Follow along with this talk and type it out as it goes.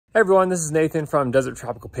Hey everyone, this is Nathan from Desert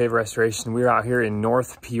Tropical Paver Restoration. We're out here in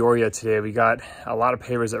North Peoria today. We got a lot of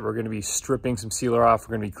pavers that we're going to be stripping some sealer off.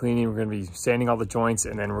 We're going to be cleaning, we're going to be sanding all the joints,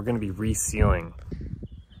 and then we're going to be resealing.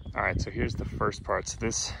 All right, so here's the first part. So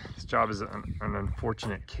this job is an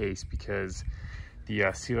unfortunate case because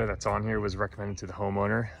the sealer that's on here was recommended to the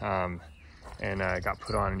homeowner and got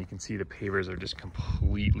put on, and you can see the pavers are just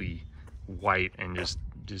completely white and just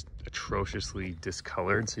atrociously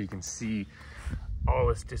discolored. So you can see all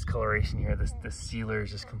this discoloration here. This sealer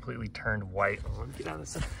is just completely turned white. Let me get on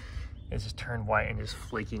this. It's just turned white and just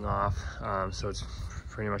flaking off. So it's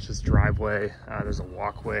pretty much this driveway. There's a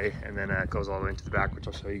walkway, and then it goes all the way into the back, which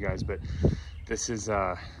I'll show you guys. But this is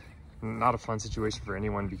not a fun situation for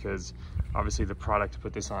anyone because obviously the product to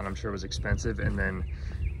put this on, I'm sure, was expensive. And then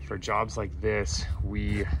for jobs like this,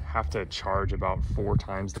 we have to charge about 4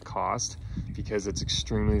 times the cost because it's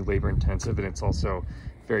extremely labor intensive, and it's also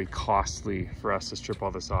very costly for us to strip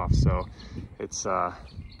all this off. So it's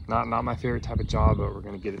not my favorite type of job, but we're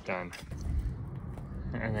gonna get it done.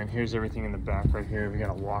 And then here's everything in the back right here. We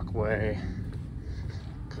got a walkway,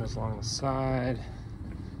 goes along the side,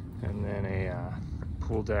 and then a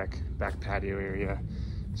pool deck, back patio area.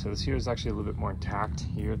 So this here is actually a little bit more intact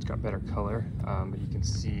here. It's got better color, but you can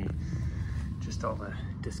see just all the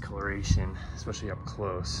discoloration, especially up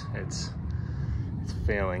close. It's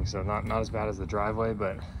failing. So not as bad as the driveway,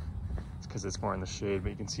 but it's because it's more in the shade. But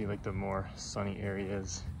you can see like the more sunny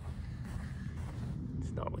areas,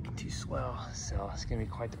 it's not looking too swell. So it's gonna be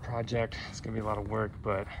quite the project. It's gonna be a lot of work,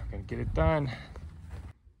 but we're gonna get it done.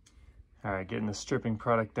 All right, getting the stripping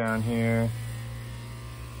product down here.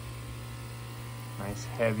 Nice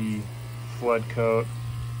heavy flood coat.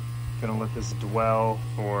 Gonna let this dwell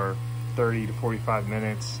for 30 to 45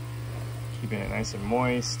 minutes, keeping it nice and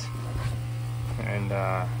moist. And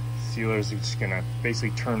sealer is just gonna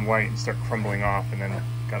basically turn white and start crumbling off, and then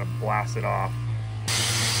gotta blast it off.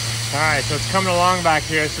 All right, so it's coming along back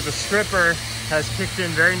here. So the stripper has kicked in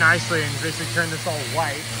very nicely and basically turned this all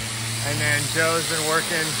white. And then Joe's been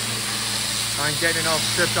working on getting it all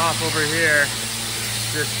stripped off over here,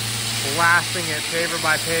 just blasting it paver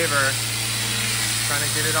by paver, trying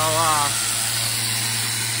to get it all off.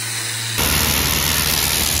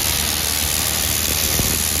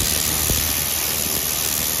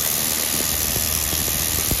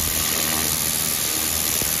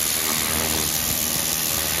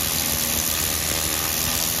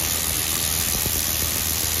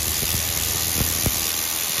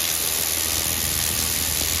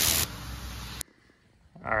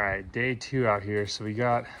 All right, day 2 out here. So we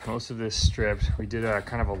got most of this stripped. We did a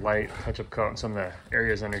kind of a light touch-up coat on some of the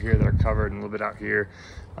areas under here that are covered and a little bit out here.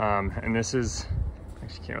 And this is,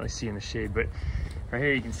 actually can't really see in the shade, but right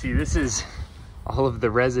here you can see this is all of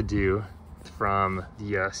the residue from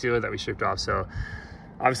the sealer that we stripped off. So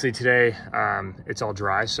obviously today it's all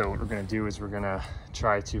dry. So what we're gonna do is we're gonna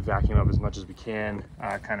try to vacuum up as much as we can,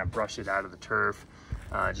 kind of brush it out of the turf,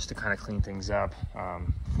 just to kind of clean things up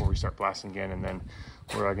before we start blasting again. And then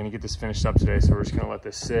we're gonna get this finished up today. So we're just gonna let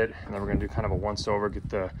this sit, and then we're gonna do kind of a once over, get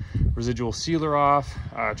the residual sealer off,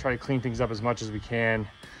 try to clean things up as much as we can.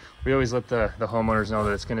 We always let the homeowners know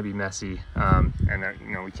that it's gonna be messy, and that,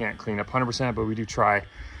 you know, we can't clean up 100%, but we do try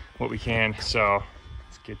what we can. So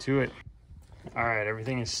let's get to it. All right,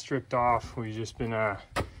 everything is stripped off. We've just been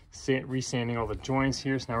resanding all the joints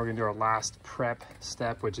here. So now we're gonna do our last prep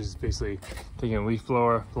step, which is basically taking a leaf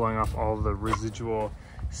blower, blowing off all the residual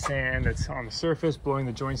sand that's on the surface, blowing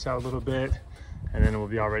the joints out a little bit, and then we'll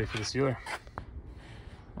be all ready for the sealer.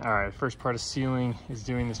 All right, first part of sealing is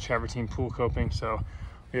doing this travertine pool coping. So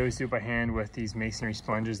we always do it by hand with these masonry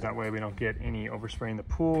sponges. That way we don't get any overspray in the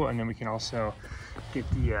pool, and then we can also get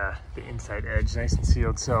the inside edge nice and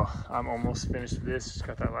sealed. So I'm almost finished with this, just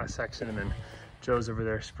got that last section, and then Joe's over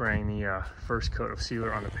there spraying the first coat of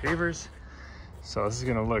sealer on the pavers. So this is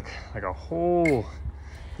gonna look like a whole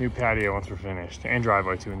new patio once we're finished, and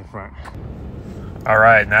driveway too in the front. All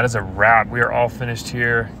right, and that is a wrap. We are all finished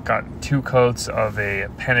here. Got 2 coats of a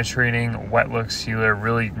penetrating wet look sealer,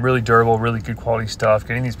 really durable, really good quality stuff.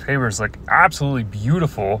 Getting these pavers look absolutely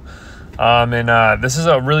beautiful. This is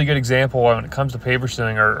a really good example when it comes to paver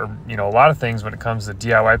sealing, or you know, a lot of things when it comes to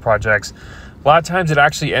DIY projects. A lot of times it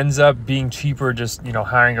actually ends up being cheaper just, you know,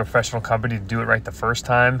 hiring a professional company to do it right the first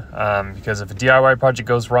time, because if a DIY project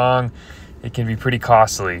goes wrong, it can be pretty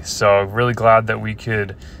costly. So really glad that we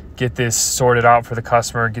could get this sorted out for the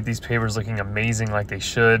customer, get these pavers looking amazing like they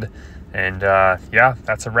should. And yeah,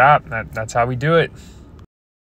 that's a wrap. That's how we do it.